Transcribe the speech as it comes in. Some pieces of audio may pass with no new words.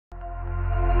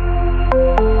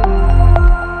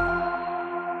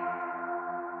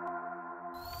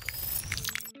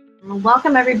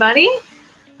welcome everybody.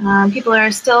 People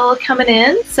are still coming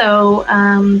in, so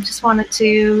just wanted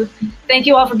to thank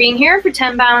you all for being here for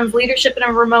Tenbound's Leadership in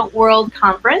a Remote World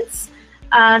Conference.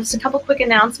 Just a couple quick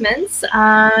announcements.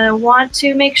 I want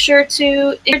to make sure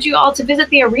to encourage you all to visit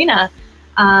the arena.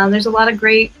 There's a lot of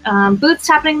great booths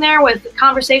happening there with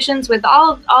conversations with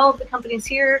all of the companies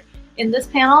here in this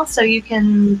panel, so you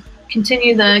can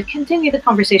continue the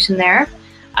conversation there.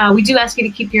 We do ask you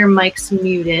to keep your mics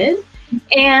muted.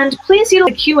 And please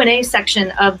utilize the Q&A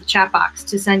section of the chat box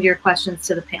to send your questions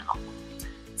to the panel.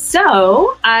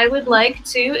 So I would like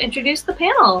to introduce the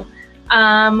panel.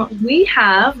 We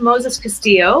have Moses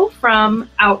Castillo from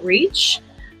Outreach.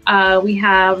 We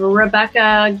have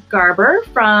Rebecca Garber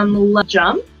from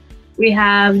Jump. We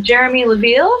have Jeremy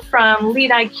Leville from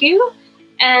Lead IQ.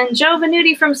 And Joe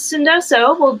Venuti from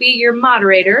Sendoso will be your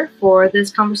moderator for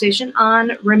this conversation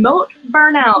on remote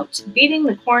burnout, beating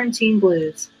the quarantine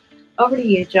blues. Over to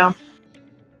you, Joe.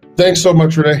 Thanks so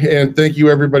much, Renee, and thank you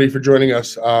everybody for joining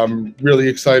us. I'm really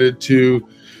excited to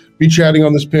be chatting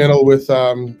on this panel with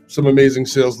some amazing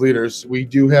sales leaders. We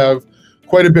do have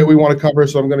quite a bit we want to cover,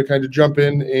 so I'm going to kind of jump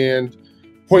in and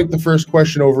point the first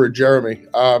question over at Jeremy.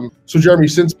 So Jeremy,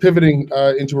 since pivoting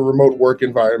into a remote work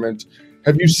environment,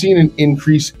 have you seen an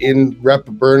increase in rep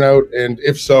burnout? And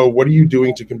if so, what are you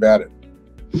doing to combat it?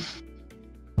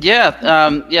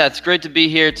 Yeah, it's great to be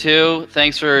here too.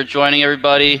 Thanks for joining,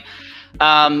 everybody.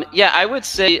 Yeah, I would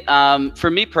say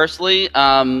for me personally,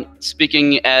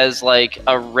 speaking as like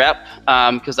a rep,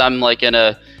 because I'm like in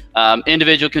a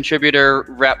individual contributor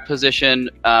rep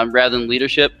position rather than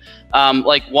leadership.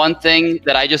 Like one thing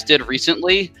that I just did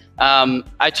recently,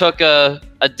 I took a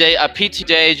PT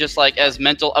day, just like as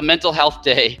a mental health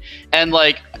day, and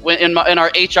like in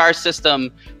our HR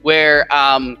system where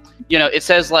it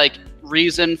says like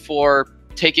reason for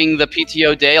taking the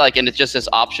PTO day, like, and it just is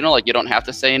optional, like you don't have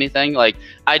to say anything. Like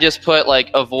I just put like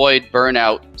avoid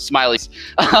burnout smileys,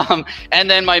 and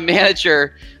then my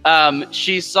manager,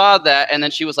 she saw that, and then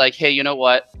she was like, hey, you know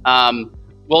what?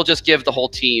 We'll just give the whole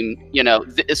team,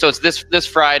 so it's this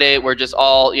Friday, we're just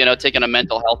all, taking a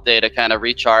mental health day to kind of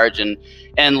recharge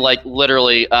and like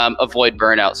literally avoid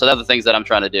burnout. So that's the things that I'm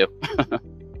trying to do.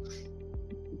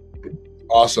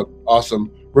 Awesome.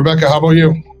 Rebecca, how about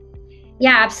you?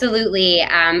 Yeah, absolutely.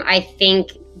 I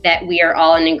think that we are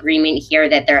all in agreement here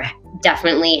that there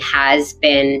definitely has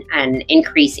been an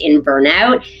increase in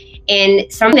burnout.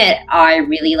 And something that I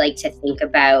really like to think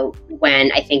about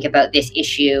when I think about this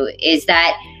issue is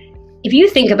that if you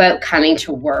think about coming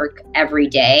to work every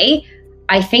day,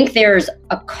 I think there's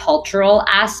a cultural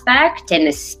aspect and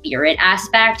a spirit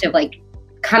aspect of like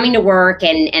coming to work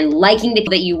and liking the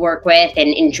people that you work with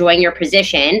and enjoying your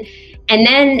position. And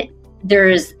then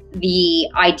there's the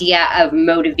idea of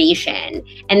motivation.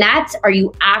 And that's, are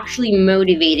you actually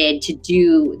motivated to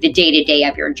do the day-to-day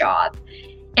of your job?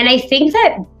 And I think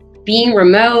that being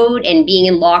remote and being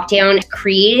in lockdown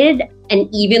created an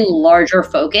even larger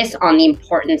focus on the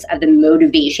importance of the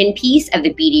motivation piece of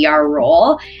the BDR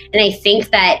role. And I think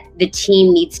that the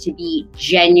team needs to be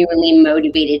genuinely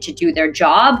motivated to do their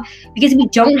job, because we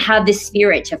don't have the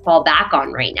spirit to fall back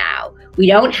on right now. We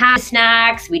don't have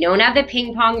snacks, we don't have the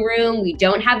ping pong room, we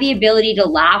don't have the ability to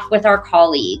laugh with our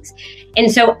colleagues. And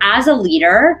so as a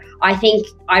leader, I think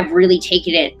I've really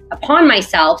taken it upon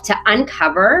myself to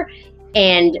uncover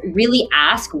and really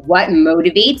ask what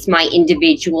motivates my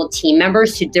individual team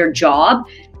members to their job,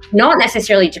 not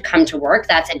necessarily to come to work,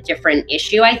 that's a different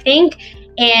issue, I think,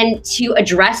 and to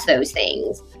address those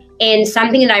things. And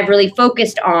something that I've really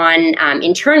focused on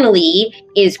internally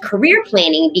is career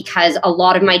planning, because a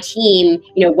lot of my team,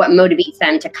 what motivates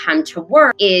them to come to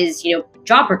work is,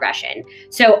 job progression.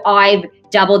 So I've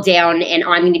doubled down, and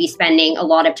I'm going to be spending a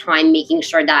lot of time making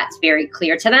sure that's very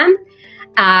clear to them.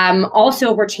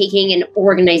 Also, we're taking an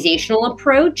organizational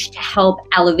approach to help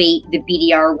elevate the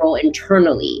BDR role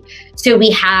internally. So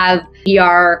we have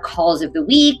BDR calls of the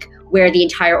week, where the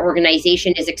entire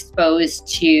organization is exposed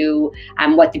to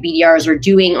what the BDRs are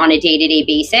doing on a day-to-day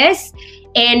basis.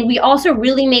 And we also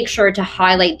really make sure to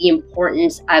highlight the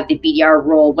importance of the BDR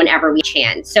role whenever we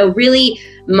can. So really,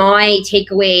 my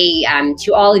takeaway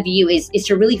to all of you is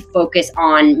to really focus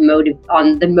on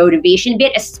the motivation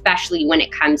bit, especially when it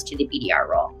comes to the BDR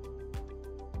role.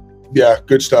 Yeah,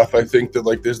 good stuff. I think that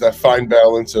like there's that fine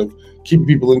balance of keeping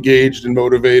people engaged and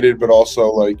motivated, but also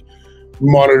like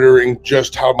monitoring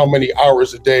just how many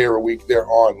hours a day or a week they're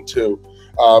on too.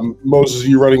 Moses, are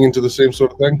you running into the same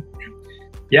sort of thing?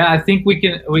 Yeah, I think we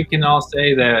can all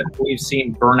say that we've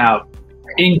seen burnout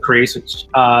increase, which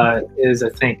is, I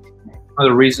think, one of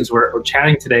the reasons we're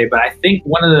chatting today. But I think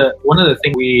one of the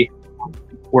things we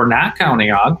were not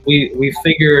counting on. We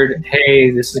figured,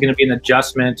 hey, this is going to be an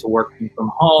adjustment to working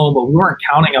from home, but we weren't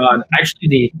counting on actually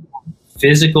the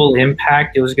physical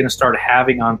impact it was going to start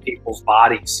having on people's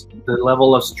bodies, the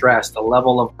level of stress, the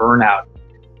level of burnout.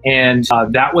 And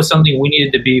that was something we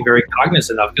needed to be very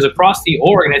cognizant of, because across the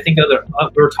org, and I think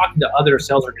we were talking to other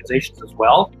sales organizations as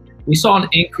well, we saw an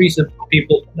increase of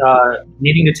people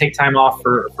needing to take time off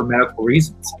for medical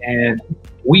reasons. And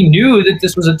we knew that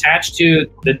this was attached to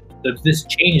this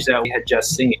change that we had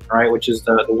just seen, right, which is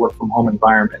the work from home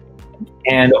environment.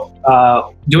 And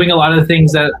doing a lot of the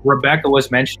things that Rebecca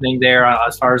was mentioning there,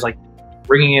 as far as like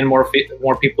bringing in more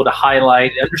people to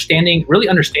highlight, really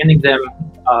understanding them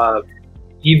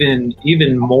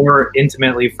even more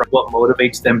intimately from what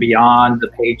motivates them beyond the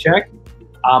paycheck.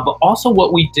 But also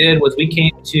what we did was we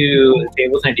came to the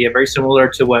table with an idea very similar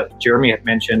to what Jeremy had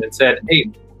mentioned and said,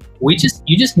 hey, you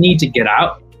just need to get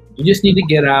out. You just need to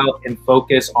get out and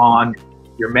focus on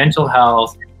your mental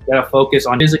health. You got to focus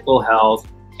on physical health.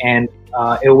 And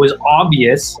it was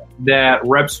obvious that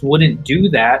reps wouldn't do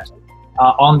that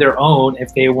on their own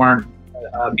if they weren't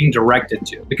being directed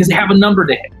to, because they have a number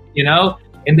to hit, you know,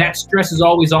 and that stress is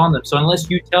always on them. So unless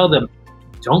you tell them,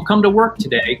 don't come to work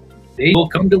today, they will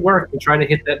come to work to try to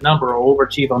hit that number or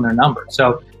overachieve on their number.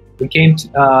 So we came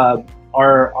to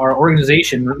our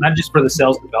organization, not just for the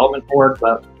sales development board,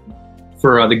 but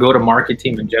for the go-to-market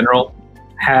team in general,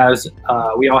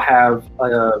 we all have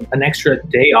an extra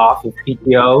day off of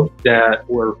PTO that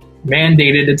we're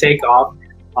mandated to take off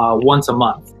once a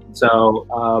month.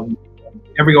 So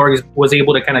every org was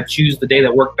able to kind of choose the day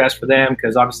that worked best for them,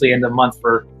 because obviously end of the month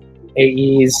for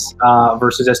AEs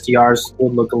versus SDRs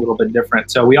would look a little bit different.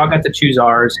 So we all got to choose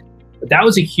ours. But that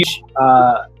was a huge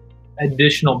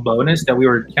additional bonus that we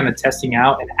were kind of testing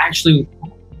out, and actually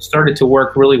started to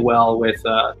work really well with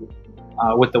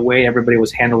the way everybody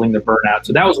was handling the burnout.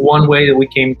 So that was one way that we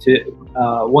came to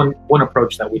one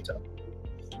approach that we took.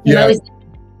 Yeah.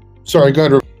 Sorry, go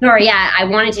ahead. Sorry, yeah, I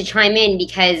wanted to chime in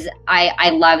because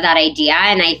I love that idea.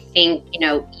 And I think, you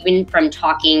know, even from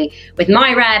talking with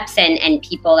my reps and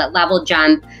people at Level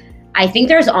Jump, I think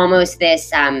there's almost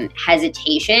this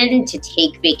hesitation to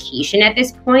take vacation at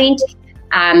this point.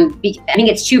 I think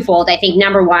it's twofold. I think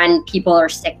number one, people are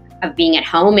sick of being at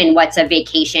home, and what's a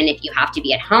vacation if you have to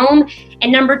be at home?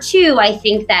 And number two, I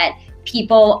think that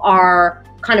people are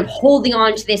kind of holding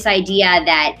on to this idea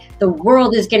that the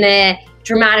world is going to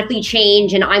dramatically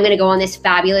change and I'm going to go on this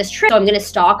fabulous trip. So I'm going to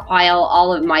stockpile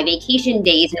all of my vacation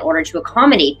days in order to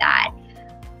accommodate that.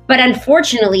 But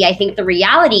unfortunately, I think the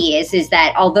reality is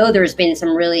that although there's been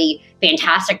some really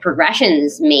fantastic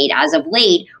progressions made as of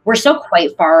late, we're still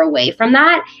quite far away from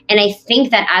that. And I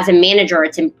think that as a manager,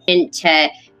 it's important to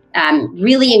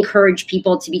really encourage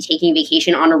people to be taking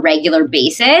vacation on a regular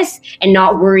basis and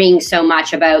not worrying so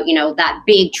much about, you know, that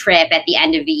big trip at the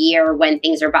end of the year when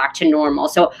things are back to normal.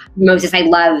 So Moses, I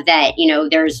love that, you know,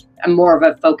 there's more of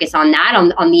a focus on that,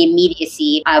 on the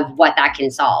immediacy of what that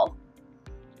can solve.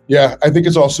 Yeah, I think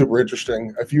it's all super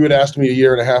interesting. If you had asked me a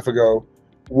year and a half ago,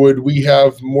 would we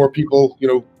have more people, you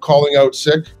know, calling out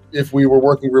sick if we were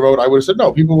working remote? I would have said,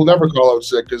 no, people will never call out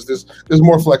sick because there's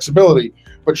more flexibility.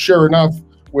 But sure enough,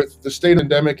 with the state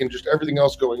endemic and just everything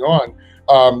else going on,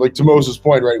 like to Moses'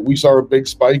 point, right, we saw a big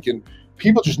spike in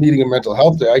people just needing a mental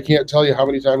health day. I can't tell you how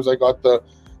many times I got the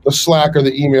Slack or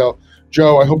the email,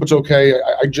 Joe, I hope it's okay.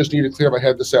 I just need to clear my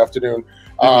head this afternoon.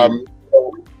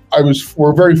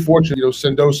 We're very fortunate, you know,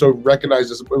 Sendoso recognized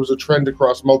this. It was a trend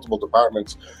across multiple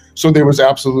departments. So there was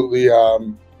absolutely,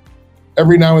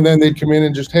 every now and then they'd come in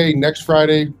and just, hey, next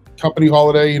Friday, company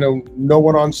holiday, you know, no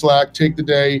one on Slack, take the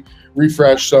day,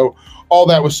 refresh. So all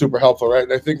that was super helpful, right?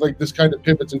 And I think like this kind of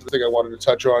pivots into the thing I wanted to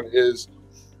touch on is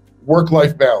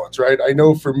work-life balance, right? I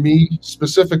know for me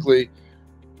specifically,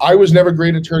 I was never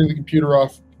great at turning the computer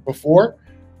off before.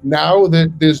 Now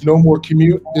that there's no more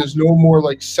commute, there's no more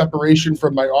like separation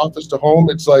from my office to home.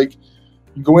 It's like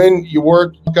you go in, you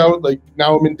work out, like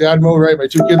now I'm in dad mode, right? My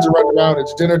two kids are running around,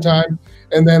 it's dinner time,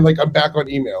 and then like I'm back on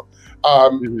email.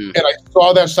 And I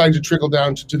saw that starting to trickle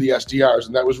down to the SDRs,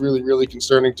 and that was really, really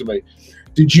concerning to me.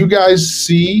 Did you guys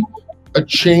see a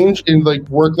change in like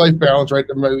work-life balance, right?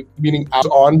 Meaning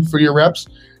on for your reps,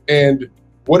 and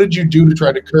what did you do to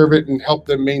try to curb it and help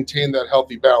them maintain that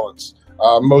healthy balance?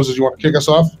 Moses, you want to kick us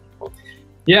off?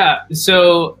 Yeah,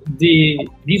 so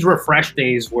these refresh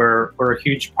days were a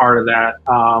huge part of that,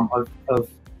 of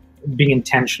being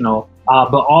intentional.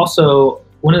 But also,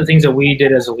 one of the things that we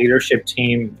did as a leadership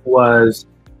team was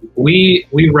we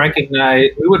would recognize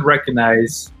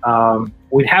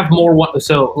we'd have more.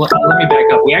 So let me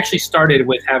back up. We actually started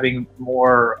with having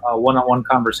more one-on-one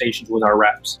conversations with our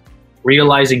reps,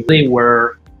 realizing they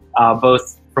were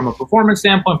both from a performance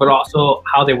standpoint, but also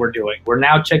how they were doing. We're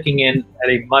now checking in at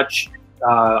a much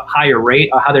higher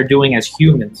rate of how they're doing as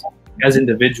humans, as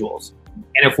individuals.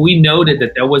 And if we noted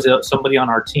that there was somebody on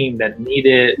our team that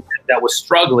was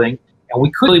struggling, and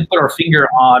we couldn't really put our finger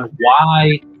on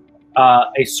why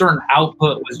a certain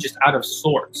output was just out of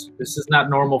sorts. This is not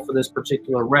normal for this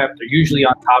particular rep. They're usually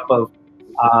on top of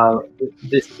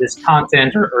this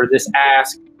content or this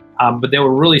ask, but they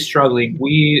were really struggling.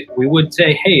 We would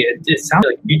say, hey, it sounds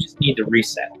like you just need to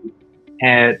reset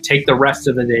and take the rest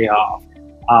of the day off.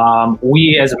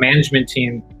 We as a management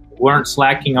team weren't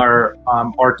slacking our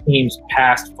teams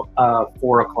past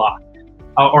 4 o'clock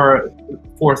or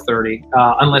 4:30,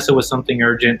 unless it was something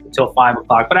urgent until 5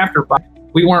 o'clock. But after 5,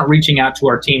 we weren't reaching out to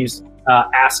our teams,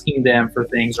 asking them for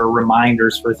things or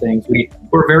reminders for things. We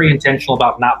were very intentional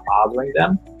about not bothering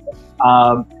them.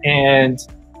 And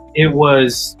it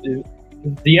was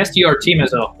the SDR team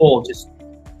as a whole just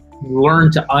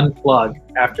learned to unplug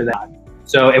after that.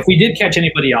 So if we did catch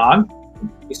anybody on,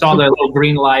 we saw the little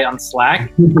green light on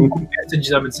Slack, message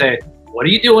them and say, what are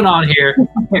you doing on here?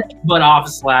 Get your butt off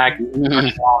Slack.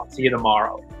 I'll see you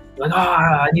tomorrow. Like,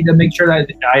 I need to make sure that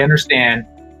I understand.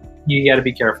 You got to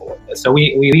be careful with this. So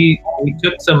we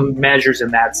took some measures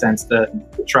in that sense to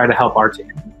try to help our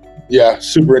team. Yeah,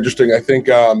 super interesting. I think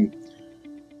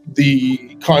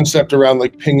the concept around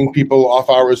like pinging people off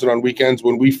hours and on weekends,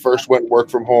 when we first went work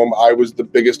from home, I was the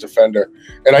biggest offender.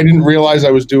 And I didn't realize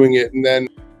I was doing it. And then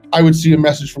I would see a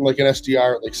message from like an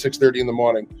SDR at like 6:30 in the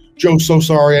morning. Joe, so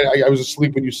sorry. I was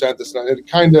asleep when you sent this. And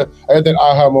I had that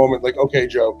aha moment, like, okay,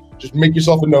 Joe, just make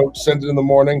yourself a note, send it in the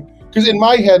morning. Because in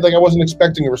my head, like I wasn't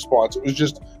expecting a response. It was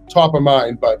just top of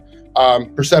mind, but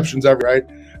perception's everything,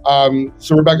 right?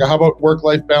 So Rebecca, how about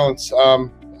work-life balance? How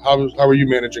are you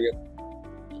managing it?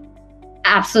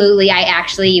 Absolutely.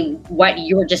 What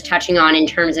you were just touching on in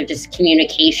terms of just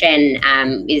communication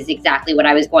is exactly what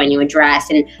I was going to address.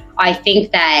 And I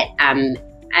think that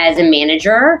as a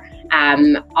manager,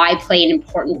 I play an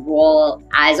important role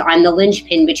as I'm the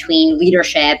linchpin between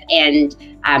leadership and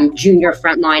junior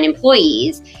frontline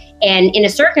employees. And in a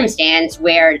circumstance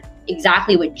where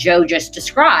exactly what Joe just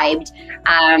described,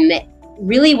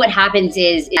 really what happens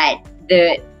is that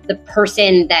the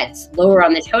person that's lower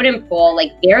on the totem pole,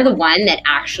 like they're the one that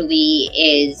actually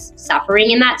is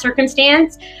suffering in that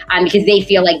circumstance because they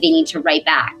feel like they need to write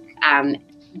back, and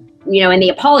they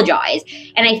apologize.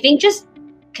 And I think just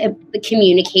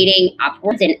communicating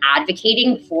upwards and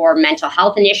advocating for mental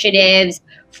health initiatives,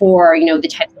 for the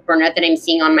types of burnout that I'm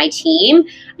seeing on my team,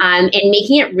 and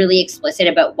making it really explicit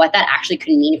about what that actually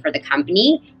could mean for the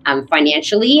company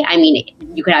financially. I mean,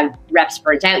 you could have reps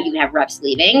burnt out, you could have reps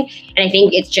leaving, and I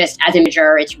think it's just, as a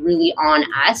manager, it's really on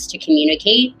us to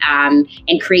communicate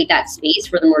and create that space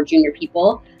for the more junior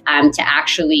people to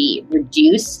actually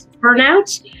reduce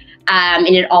burnout. And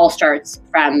it all starts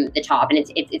from the top, and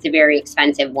it's a very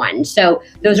expensive one. So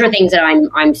those are things that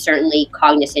I'm certainly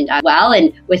cognizant of well,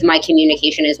 and with my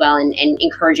communication as well, and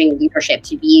encouraging leadership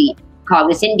to be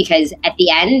cognizant, because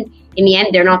in the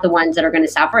end, they're not the ones that are going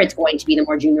to suffer. It's going to be the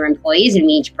more junior employees, and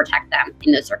we need to protect them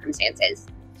in those circumstances.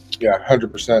 Yeah,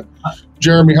 100%.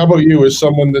 Jeremy, how about you as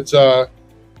someone that's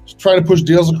trying to push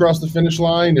deals across the finish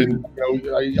line? And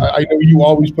I know you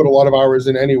always put a lot of hours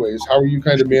in anyways. How are you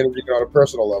kind of managing it on a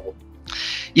personal level?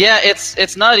 Yeah,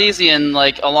 it's not easy, and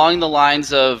like along the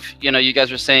lines of you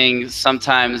guys were saying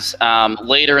sometimes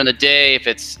later in the day, if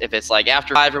it's like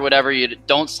after 5 or whatever, you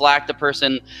don't Slack the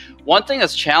person. One thing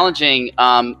that's challenging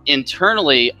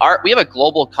internally, we have a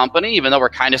global company, even though we're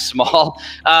kind of small.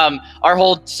 Our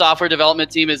whole software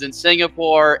development team is in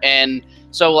Singapore, and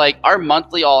so like our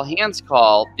monthly all hands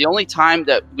call, the only time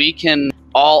that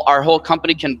our whole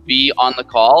company can be on the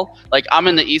call, like I'm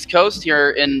in the East Coast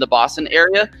here in the Boston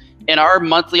area, and our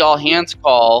monthly all hands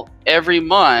call every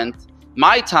month,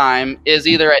 my time is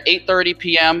either at 8:30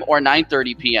 p.m. or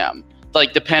 9:30 p.m.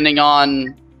 Like depending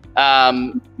on,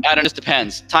 just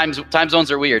depends. Time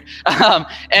zones are weird.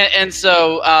 And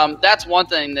so that's one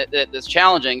thing that's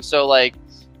challenging. So like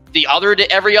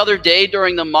every other day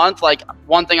during the month, like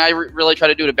one thing I really try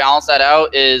to do to balance that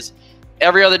out is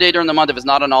every other day during the month, if it's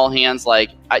not on all hands, like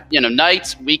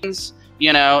nights, weekends,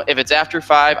 if it's after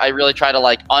 5, I really try to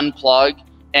like unplug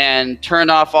and turn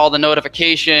off all the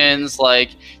notifications, like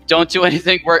don't do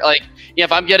anything work. Like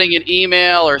if I'm getting an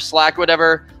email or Slack,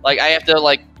 whatever, like I have to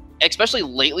like, especially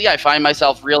lately, I find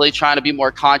myself really trying to be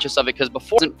more conscious of it, because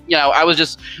before, I was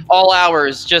just all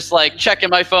hours, just like checking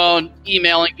my phone,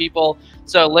 emailing people.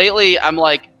 So lately I'm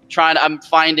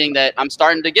finding that I'm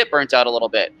starting to get burnt out a little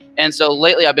bit. And so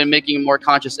lately I've been making a more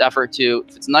conscious effort to,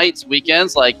 if it's nights,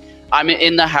 weekends, like I'm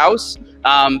in the house,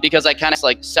 because I kind of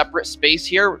like separate space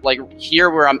here, like here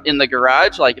where I'm in the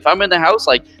garage. Like if I'm in the house,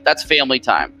 like that's family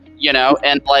time, you know,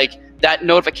 and like that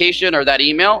notification or that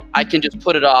email, I can just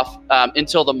put it off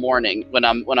until the morning when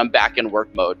I'm back in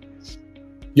work mode.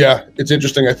 Yeah, it's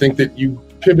interesting. I think that you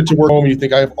pivot to work home and you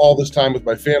think I have all this time with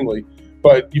my family,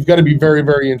 but you've got to be very,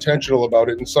 very intentional about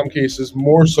it. In some cases,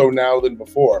 more so now than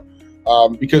before,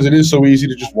 because it is so easy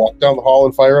to just walk down the hall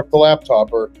and fire up the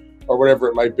laptop or whatever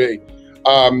it might be.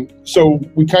 So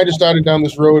we kind of started down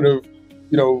this road of,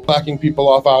 you know, blocking people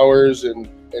off hours and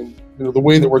you know, the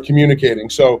way that we're communicating.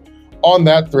 So on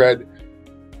that thread,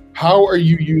 how are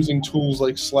you using tools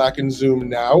like Slack and Zoom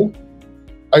now?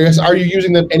 I guess, are you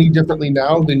using them any differently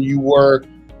now than you were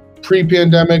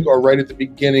pre-pandemic or right at the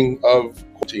beginning of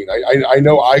quarantine? I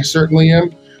know I certainly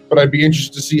am, but I'd be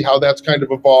interested to see how that's kind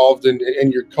of evolved and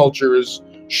your culture has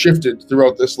shifted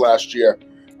throughout this last year.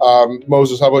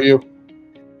 Moses, how about you?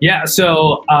 Yeah,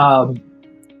 so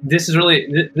this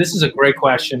is a great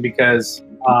question because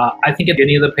I think at the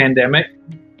beginning of the pandemic,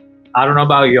 I don't know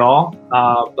about y'all,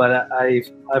 but I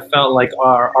felt like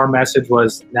our message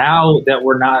was, now that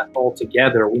we're not all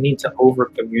together, we need to over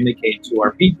communicate to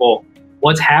our people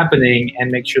what's happening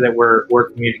and make sure that we're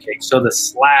communicating. So the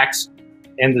Slacks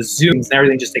and the Zooms and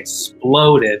everything just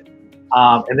exploded.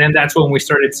 And then that's when we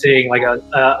started seeing like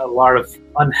a lot of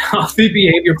unhealthy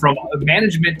behavior from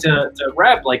management to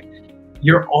rep. Like,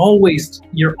 you're always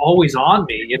on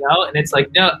me, you know? And it's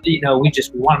like, no, you know, we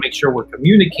want to make sure we're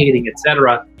communicating,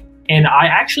 etc. And I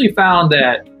actually found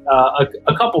that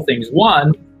a couple things.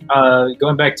 One,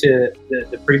 going back to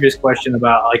the previous question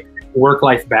about like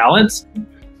work-life balance,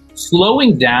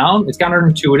 slowing down, it's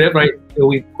counterintuitive, right?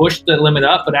 We pushed the limit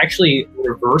up, but actually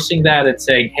reversing that and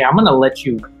saying, hey, I'm going to let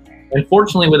you. And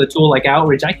fortunately, with a tool like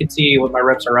Outreach, I can see what my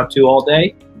reps are up to all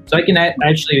day. So I can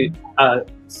actually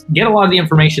get a lot of the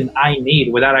information I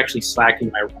need without actually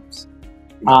slacking my reps.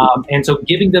 And so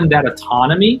giving them that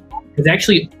autonomy is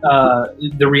actually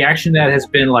the reaction that has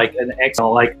been like an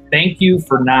excellent, like, thank you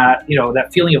for not, you know,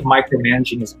 that feeling of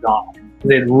micromanaging is gone.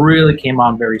 It really came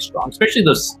on very strong, especially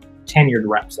those tenured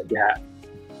reps that you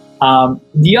have.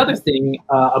 The other thing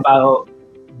about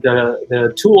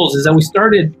the tools is that we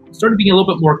started being a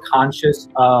little bit more conscious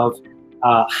of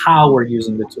how we're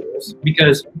using the tools,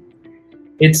 because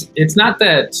it's not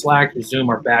that Slack or Zoom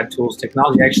are bad tools.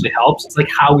 Technology actually helps. It's like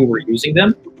how we were using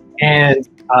them. And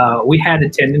we had a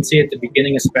tendency at the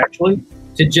beginning, especially,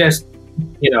 to just,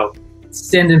 you know,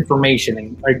 send information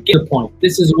and get the point.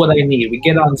 This is what I need. We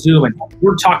get on Zoom and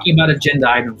we're talking about agenda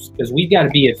items because we've got to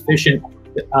be efficient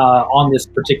on this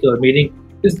particular meeting.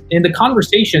 In the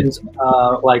conversations,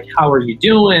 like how are you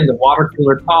doing, the water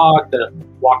cooler talk, the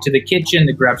walk to the kitchen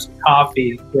to grab some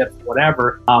coffee,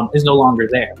 whatever, is no longer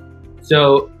there.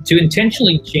 So to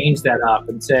intentionally change that up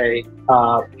and say,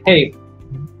 hey,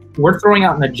 we're throwing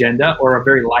out an agenda or a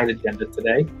very light agenda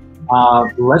today.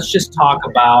 Let's just talk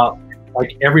about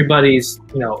like everybody's,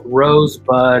 you know,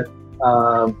 rosebud,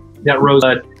 that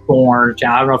rosebud thorn.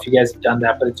 I don't know if you guys have done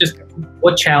that, but it's just,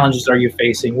 what challenges are you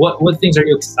facing? What things are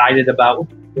you excited about?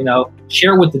 You know,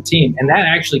 share with the team. And that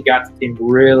actually got the team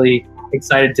really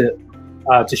excited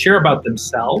to share about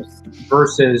themselves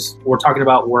versus we're talking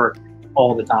about work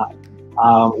all the time.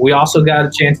 We also got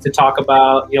a chance to talk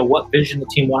about, you know, what vision the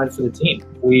team wanted for the team.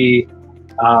 We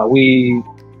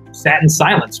sat in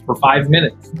silence for 5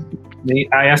 minutes.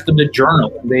 I asked them to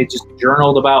journal, and they just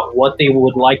journaled about what they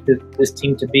would like this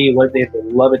team to be, what they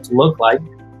would love it to look like.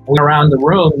 We went around the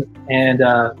room and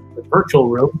the virtual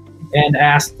room and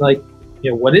asked, like, you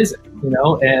know, what is it? You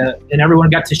know, and everyone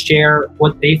got to share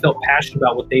what they felt passionate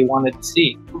about, what they wanted to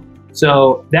see.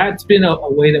 So that's been a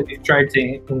way that we've tried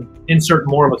to insert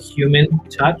more of a human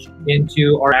touch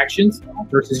into our actions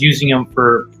versus using them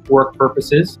for work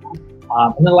purposes.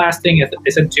 And the last thing, I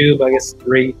said 2, but I guess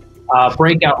 3,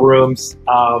 breakout rooms,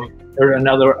 or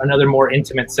another more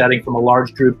intimate setting from a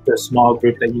large group to a small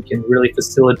group that you can really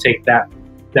facilitate that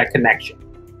connection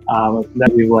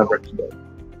that we've leveraged today.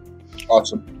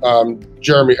 Awesome.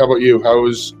 Jeremy, how about you? How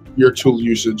has your tool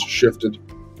usage shifted?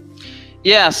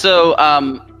 Yeah, so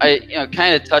I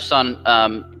kind of touched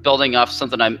on building off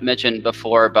something I mentioned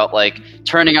before about like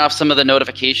turning off some of the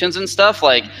notifications and stuff.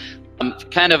 Like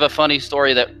kind of a funny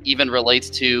story that even relates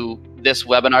to this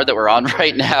webinar that we're on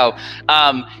right now.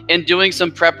 In doing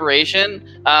some preparation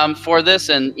for this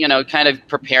and, you know, kind of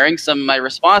preparing some of my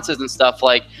responses and stuff,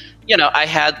 like, you know, I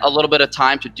had a little bit of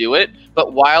time to do it,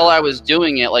 but while I was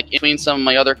doing it, like in between some of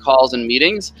my other calls and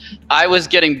meetings, I was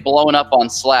getting blown up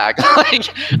on Slack. Like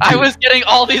I was getting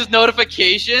all these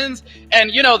notifications,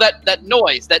 and you know that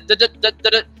noise, that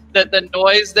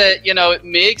noise that, you know, it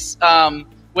makes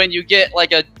when you get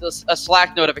like a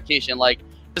Slack notification, like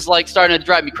it's like starting to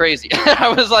drive me crazy.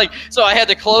 I was like, so I had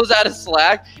to close out of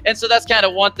Slack. And so that's kind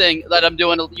of one thing that I'm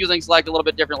doing, using Slack a little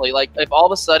bit differently. Like if all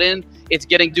of a sudden it's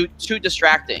getting too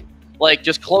distracting, like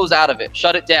just close out of it,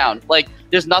 shut it down. Like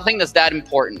there's nothing that's that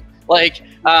important. Like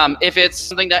if it's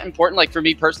something that important, like for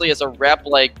me personally as a rep,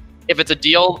 like if it's a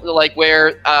deal like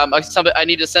where I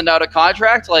need to send out a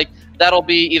contract, like that'll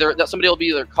be either that somebody will be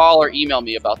either call or email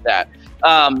me about that.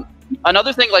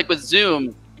 Another thing like with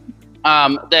Zoom,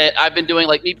 that I've been doing,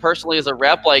 like me personally as a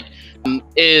rep, like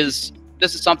this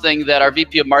is something that our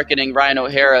VP of Marketing, Ryan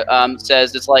O'Hara,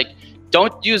 says. It's like,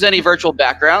 don't use any virtual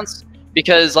backgrounds,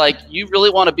 because like you really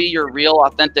want to be your real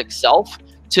authentic self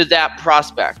to that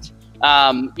prospect.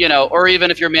 You know, or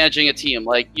even if you're managing a team,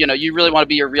 like, you know, you really want to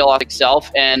be your real authentic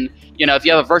self. And, you know, if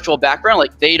you have a virtual background,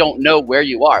 like they don't know where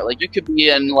you are. Like you could be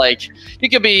in like,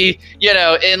 you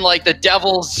know, in like the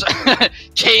devil's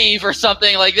cave or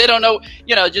something. Like they don't know,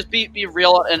 you know, just be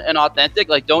real and authentic.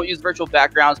 Like don't use virtual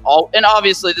backgrounds. And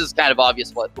obviously this is kind of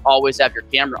obvious, but always have your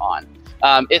camera on.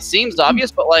 It seems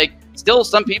obvious, but like still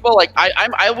some people, like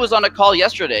I was on a call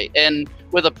yesterday and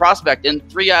with a prospect, and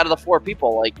 3 out of the 4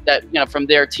 people like that, you know, from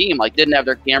their team, like didn't have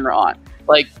their camera on.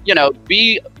 Like, you know,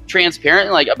 be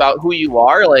transparent, like about who you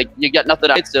are. Like you got nothing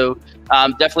to hide. So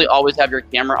definitely always have your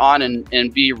camera on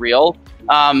and be real.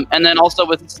 And then also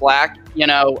with Slack, you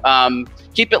know,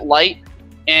 keep it light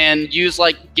and use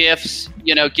like GIFs,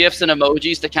 you know, GIFs and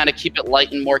emojis to kind of keep it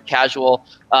light and more casual.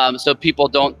 So people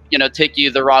don't, you know, take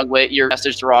you the wrong way, your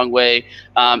message the wrong way,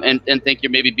 and think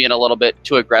you're maybe being a little bit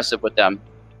too aggressive with them.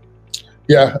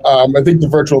 Yeah, I think the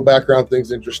virtual background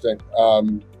thing's interesting.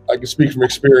 I can speak from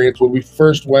experience. When we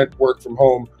first went work from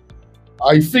home,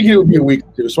 I figured it would be a week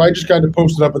or two. So I just kind of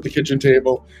posted up at the kitchen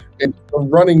table. And a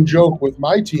running joke with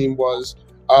my team was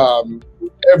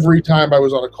every time I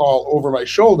was on a call over my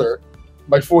shoulder,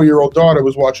 my 4-year-old daughter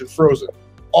was watching Frozen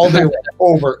all day long,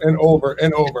 over and over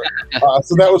and over.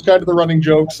 So that was kind of the running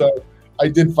joke. So I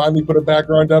did finally put a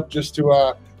background up just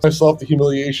to myself the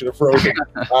humiliation of Frozen.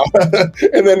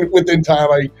 And then within time,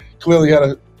 I clearly had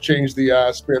to change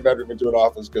the spare bedroom into an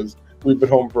office because we've been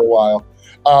home for a while.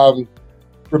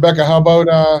 Rebecca, how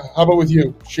about with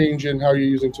you, change in how you're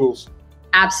using tools?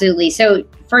 Absolutely. So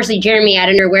firstly, Jeremy, I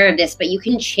don't know if you're aware of this, but you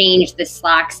can change the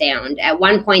Slack sound. At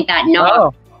one point, that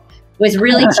knock was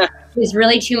really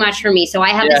too much for me. So I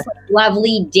have this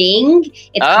lovely ding.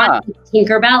 It's kind of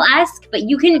Tinkerbell-esque, but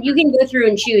you can go through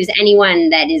and choose anyone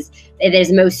that is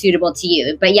most suitable to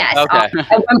you. But yes,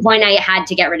 at one point I had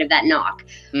to get rid of that knock.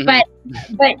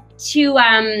 Mm-hmm. But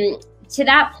to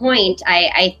that point,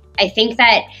 I think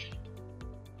that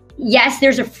yes,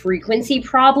 there's a frequency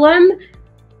problem,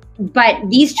 but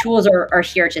these tools are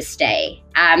here to stay.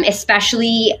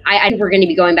 Especially, I think we're going to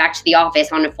be going back to the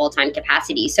office on a full-time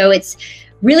capacity. So it's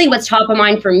really what's top of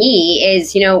mind for me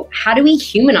is, you know, how do we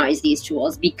humanize these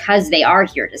tools because they are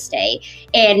here to stay?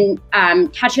 And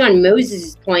touching on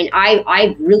Moses' point,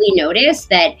 I've really noticed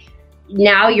that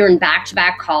now you're in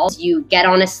back-to-back calls, you get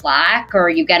on a Slack or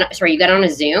you get on a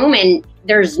Zoom and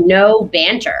there's no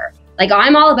banter. Like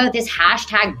I'm all about this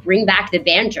hashtag bring back the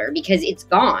banter because it's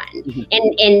gone. Mm-hmm.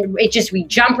 And it just, we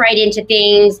jump right into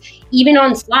things. Even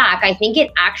on Slack, I think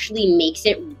it actually makes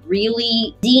it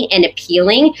really easy and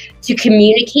appealing to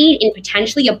communicate in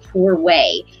potentially a poor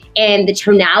way. And the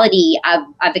tonality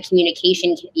of the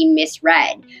communication can be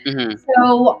misread. Mm-hmm.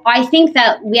 So I think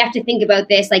that we have to think about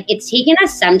this. Like it's taken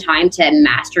us some time to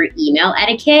master email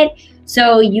etiquette.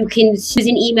 So you can use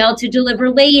an email to deliver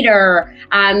later.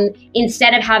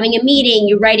 Instead of having a meeting,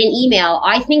 you write an email.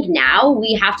 I think now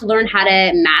we have to learn how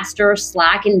to master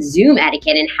Slack and Zoom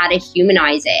etiquette and how to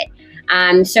humanize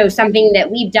it. So something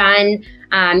that we've done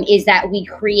is that we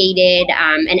created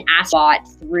an Ask Bot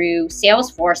through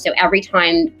Salesforce. So every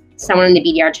time someone on the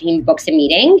BDR team books a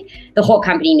meeting, the whole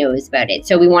company knows about it.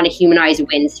 So we want to humanize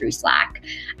wins through Slack.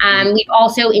 We've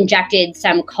also injected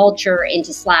some culture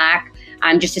into Slack.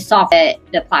 Just to soften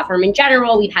the platform in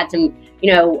general. We've had some,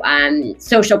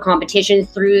 social competitions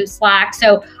through Slack.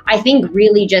 So I think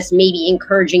really just maybe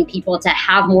encouraging people to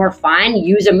have more fun,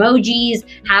 use emojis,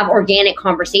 have organic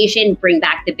conversation, bring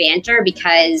back the banter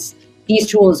because these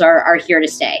tools are here to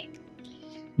stay.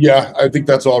 Yeah, I think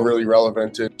that's all really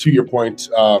relevant. To your point,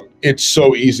 it's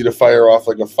so easy to fire off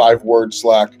like a 5-word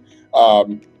Slack.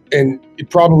 And it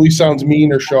probably sounds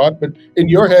mean or short, but in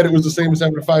your head, it was the same as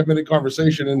having a 5-minute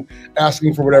conversation and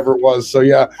asking for whatever it was. So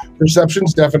yeah,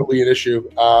 perception's definitely an issue.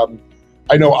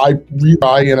 I know I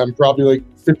try, and I'm probably like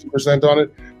 50% on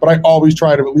it, but I always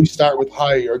try to at least start with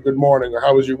hi or good morning or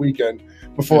how was your weekend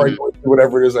before I go into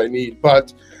whatever it is I need.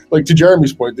 But like to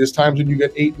Jeremy's point, there's times when you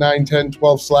get 8, 9, 10,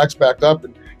 12 Slacks backed up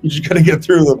and You just got to get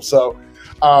through them. So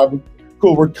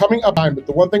cool. We're coming up time, but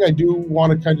the one thing I do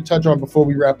want to kind of touch on before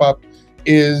we wrap up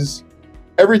is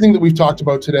everything that we've talked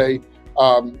about today,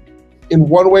 in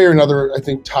one way or another, I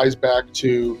think ties back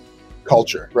to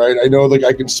culture, right? I know, like,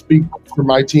 I can speak for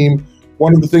my team.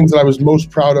 One of the things that I was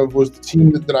most proud of was the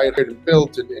team that I had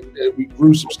built and we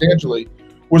grew substantially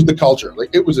was the culture. Like,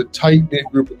 it was a tight-knit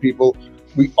group of people.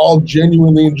 We all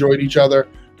genuinely enjoyed each other.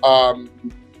 And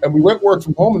we went work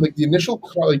from home, and like the initial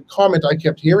comment I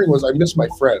kept hearing was, I miss my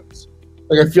friends.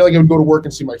 Like, I feel like I would go to work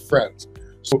and see my friends.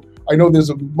 So I know there's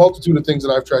a multitude of things that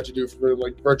I've tried to do for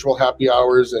like virtual happy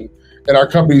hours, and our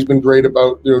company's been great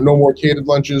about, you know, no more catered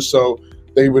lunches. So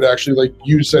they would actually like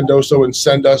use Sendoso and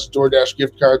send us DoorDash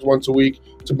gift cards once a week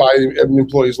to buy an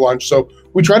employee's lunch. So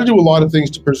we try to do a lot of things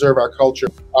to preserve our culture.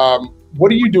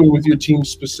 What are you doing with your team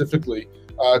specifically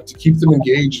to keep them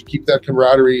engaged, keep that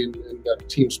camaraderie and that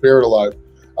team spirit alive?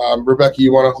 Rebecca,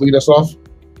 you want to lead us off?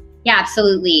 Yeah,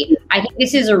 absolutely. I think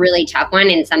this is a really tough one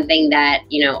and something that,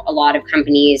 you know, a lot of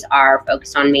companies are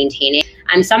focused on maintaining.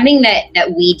 Something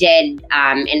that we did,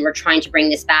 and we're trying to bring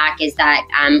this back, is that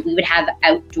we would have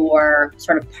outdoor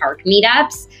sort of park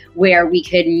meetups where we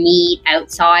could meet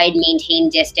outside, maintain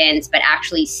distance, but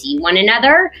actually see one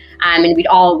another. And we'd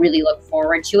all really look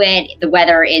forward to it. The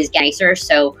weather is getting nicer,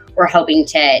 so we're hoping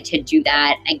to do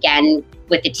that again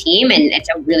with the team. And it's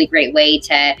a really great way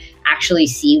to actually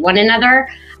see one another.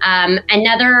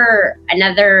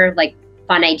 Another like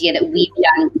fun idea that we've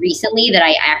done recently that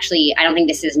I don't think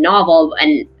this is novel,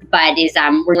 but is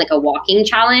we're like a walking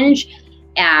challenge.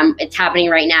 It's happening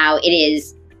right now. It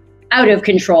is out of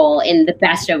control in the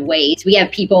best of ways. We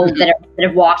have people that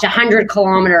have walked 100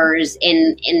 kilometers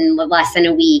in less than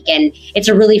a week, and it's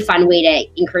a really fun way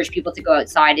to encourage people to go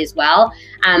outside as well.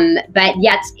 But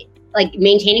yet, like,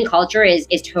 maintaining culture is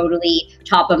totally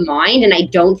top of mind, and I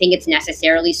don't think it's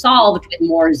necessarily solved with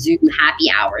more Zoom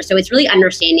happy hours. So it's really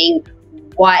understanding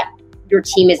what your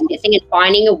team is missing and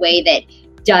finding a way that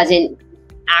doesn't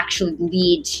actually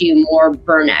lead to more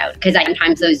burnout, because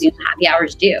sometimes those Zoom happy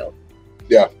hours do.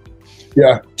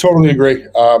 Yeah, totally agree.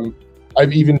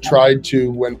 I've even tried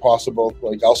to, when possible,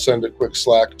 like, I'll send a quick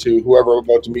Slack to whoever I'm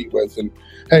about to meet with, and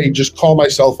hey, just call my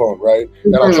cell phone, right?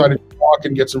 And I'll try to walk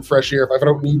and get some fresh air if I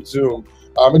don't need Zoom.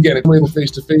 Again, it's really the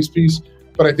face-to-face piece,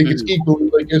 but I think it's equally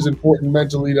like as important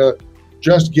mentally to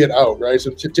just get out, right?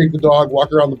 So take the dog,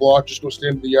 walk around the block, just go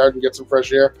stand in the yard and get some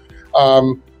fresh air.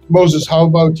 Moses, how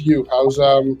about you? What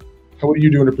are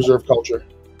you doing to preserve culture?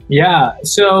 Yeah,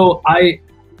 so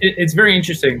it's very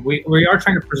interesting. We are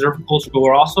trying to preserve culture, but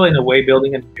we're also in a way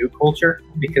building a new culture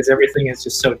because everything is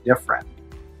just so different.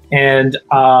 And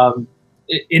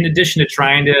in addition to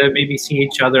trying to maybe see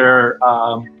each other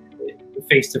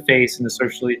face to face in a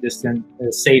socially distant,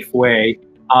 safe way,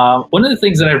 one of the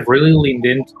things that I've really leaned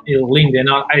in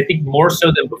on, I think more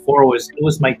so than before,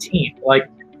 was my team. Like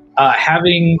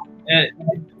having,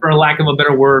 for lack of a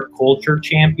better word, culture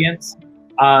champions,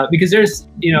 because there's,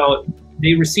 you know,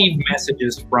 they receive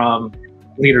messages from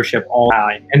leadership all the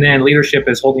time, and then leadership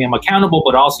is holding them accountable,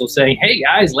 but also saying, "Hey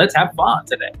guys, let's have fun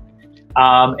today."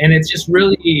 And it's just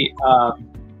really,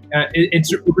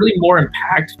 it's really more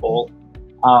impactful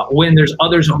when there's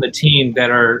others on the team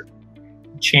that are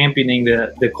championing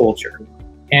the culture.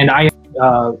 And I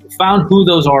found who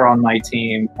those are on my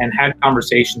team and had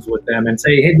conversations with them and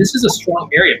say, "Hey, this is a strong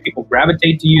area. People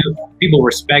gravitate to you. People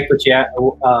respect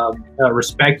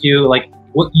respect you. Like,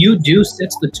 what you do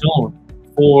sets the tone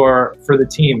for the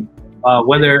team,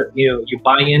 whether you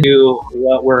buy into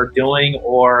what we're doing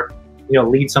or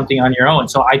lead something on your own."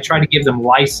 So I try to give them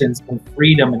license and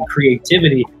freedom and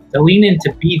creativity to lean in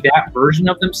to be that version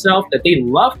of themselves that they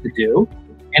love to do,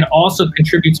 and also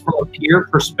contributes from a peer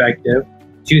perspective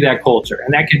to that culture.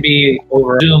 And that could be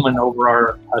over Zoom and over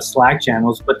our Slack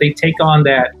channels, but they take on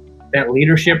that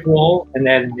leadership role and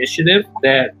that initiative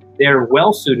that they're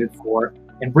well suited for,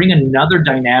 and bring another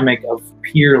dynamic of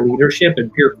peer leadership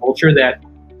and peer culture that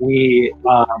we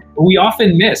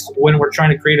often miss when we're trying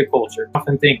to create a culture. I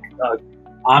often think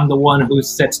I'm the one who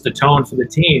sets the tone for the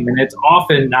team, and it's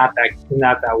often not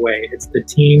that way. It's the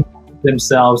team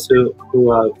themselves who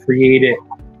create it,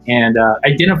 and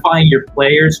identifying your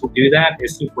players who do that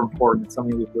is super important. It's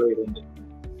something we've really learned.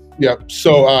 Yeah.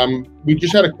 So we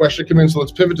just had a question come in, so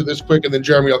let's pivot to this quick, and then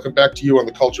Jeremy, I'll come back to you on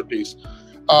the culture piece.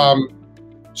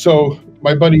 So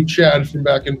my buddy Chad from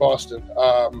back in Boston,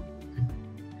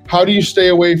 how do you stay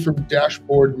away from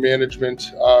dashboard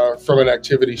management from an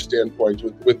activity standpoint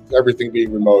with everything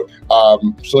being remote?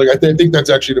 So like, I think that's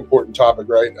actually an important topic,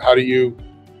 right? How do you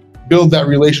build that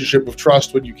relationship of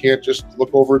trust when you can't just look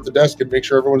over at the desk and make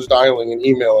sure everyone's dialing and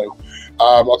emailing?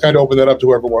 I'll kind of open that up to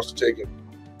whoever wants to take it.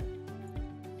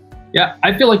 Yeah,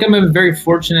 I feel like I'm in a very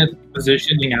fortunate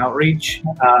position in outreach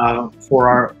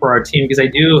for our team, because I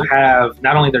do have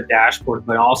not only their dashboard,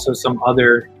 but also some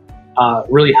other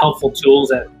really helpful tools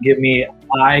that give me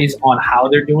eyes on how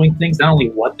they're doing things, not only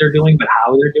what they're doing, but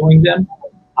how they're doing them.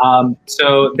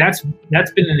 So that's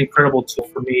been an incredible tool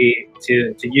for me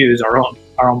to use our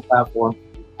own platform.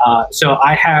 So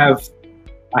I have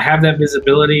that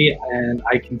visibility, and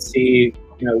I can see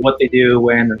what they do,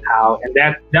 when, and how, and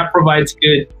that provides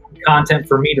good content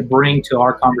for me to bring to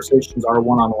our conversations, our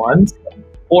one-on-ones.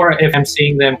 Or if I'm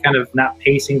seeing them kind of not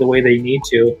pacing the way they need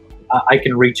to, I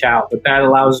can reach out. But that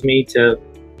allows me to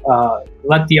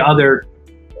let the other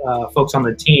folks on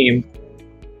the team,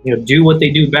 do what they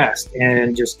do best,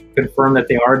 and just confirm that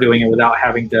they are doing it without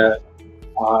having to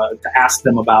ask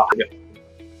them about it.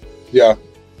 Yeah,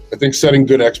 I think setting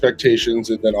good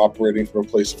expectations and then operating from a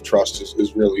place of trust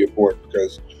is really important,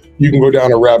 because you can go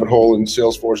down a rabbit hole in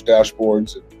Salesforce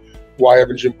dashboards. And why have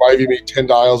you made 10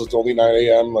 dials? It's only 9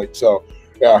 a.m. Like, so,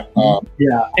 yeah.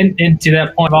 Yeah, and to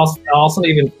that point, I'll also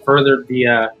even further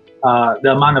the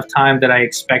amount of time that I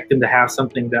expect them to have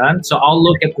something done. So I'll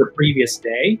look at the previous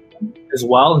day as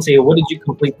well and say, what did you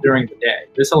complete during the day?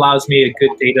 This allows me a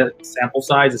good data sample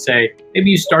size to say,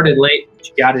 maybe you started late, but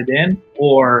you got it in,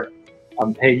 or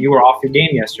hey, you were off your game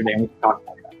yesterday, and we can talk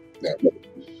about that. Yeah.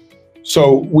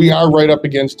 So we are right up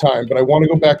against time, but I want to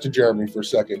go back to Jeremy for a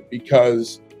second,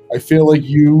 because I feel like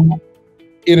you,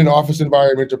 in an office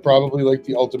environment, are probably like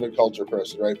the ultimate culture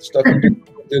person, right? The stuff you do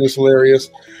is hilarious.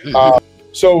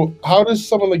 So how does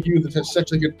someone like you, that has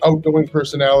such like an outgoing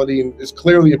personality and is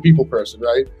clearly a people person,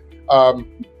 right?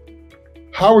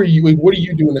 How are you? Like, what are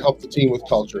you doing to help the team with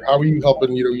culture? How are you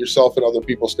helping yourself and other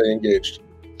people stay engaged?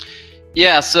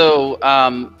 Yeah, so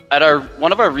at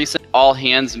one of our recent all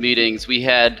hands meetings, we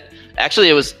had, actually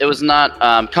it was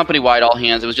not company-wide all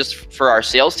hands, it was just for our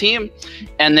sales team.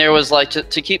 And there was like,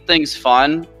 to keep things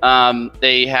fun,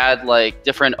 they had like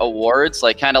different awards,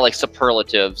 like kind of like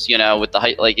superlatives, with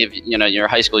the like if your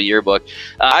high school yearbook.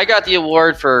 I got the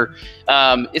award for,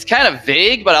 it's kind of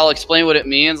vague, but I'll explain what it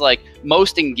means, like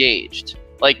most engaged,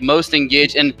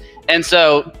 and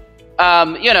so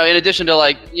in addition to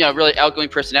like, really outgoing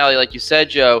personality, like you said,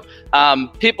 Joe,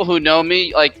 people who know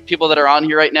me, like people that are on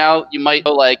here right now, you might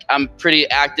know, like I'm pretty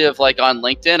active like on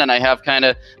LinkedIn, and I have kind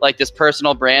of like this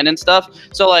personal brand and stuff.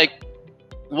 So like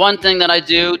one thing that I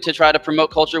do to try to promote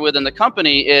culture within the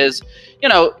company is,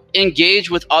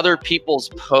 engage with other people's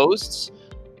posts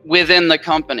within the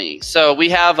company. So we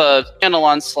have a channel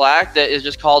on Slack that is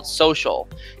just called Social.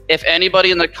 If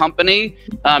anybody in the company,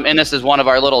 and this is one of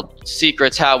our little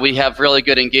secrets, how we have really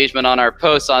good engagement on our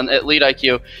posts at Lead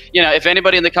IQ, if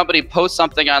anybody in the company posts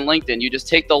something on LinkedIn, you just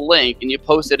take the link and you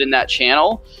post it in that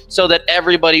channel so that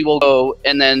everybody will go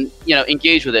and then,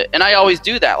 engage with it. And I always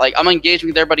do that. Like I'm engaging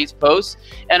with everybody's posts,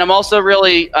 and I'm also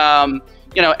really,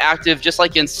 active just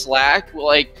like in Slack.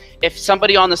 Like if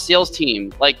somebody on the sales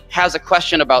team like has a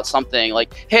question about something,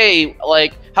 like, hey,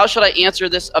 like how should I answer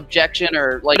this objection,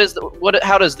 or like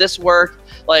how does this work?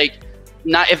 Like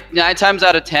if 9 times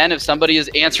out of 10, if somebody is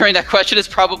answering that question, it's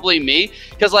probably me,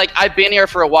 because like I've been here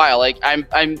for a while. Like I'm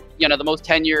the most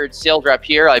tenured sales rep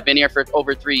here. I've been here for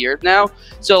over 3 years now.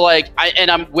 So like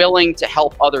I'm willing to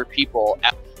help other people.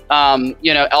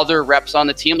 Other reps on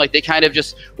the team, like they kind of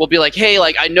just will be like, hey,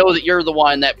 like I know that you're the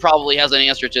one that probably has an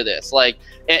answer to this, like,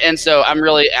 and so I'm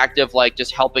really active, like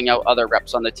just helping out other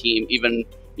reps on the team, even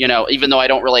though I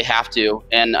don't really have to,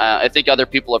 and I think other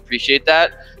people appreciate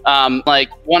that. Like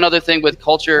one other thing with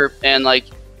culture, and like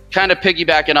kind of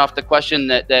piggybacking off the question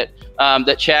that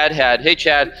Chad had, hey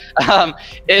Chad,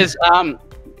 is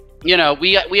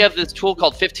we have this tool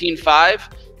called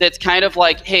 15-5. That's kind of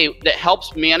like, hey, that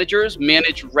helps managers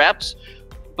manage reps,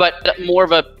 but more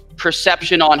of a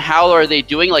perception on how are they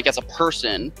doing, like as a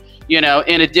person,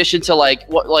 in addition to like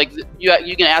what, like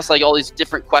you can ask like all these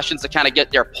different questions to kind of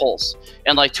get their pulse.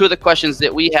 And like 2 of the questions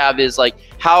that we have is like,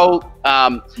 how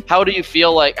do you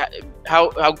feel, like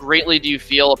how greatly do you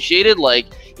feel appreciated, like,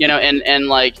 and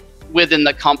like within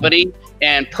the company,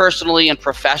 and personally and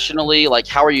professionally, like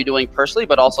how are you doing personally,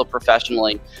 but also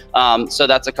professionally. So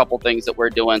that's a couple things that we're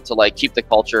doing to like keep the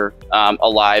culture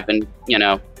alive, and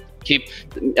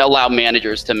allow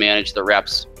managers to manage the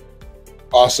reps.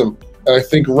 Awesome. And I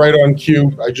think right on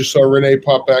cue, I just saw Renee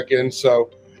pop back in,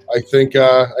 so I think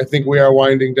we are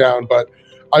winding down. But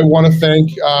I want to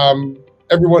thank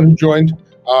everyone who joined.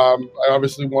 I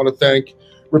obviously want to thank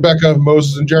Rebecca,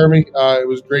 Moses, and Jeremy. It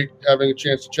was great having a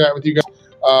chance to chat with you guys.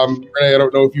 Renee, I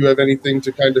don't know if you have anything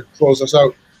to kind of close us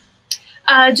out.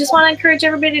 Just want to encourage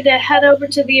everybody to head over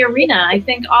to the arena. I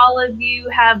think all of you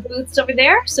have booths over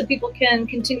there, so people can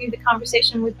continue the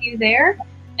conversation with you there.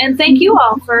 And thank you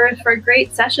all for a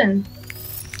great session.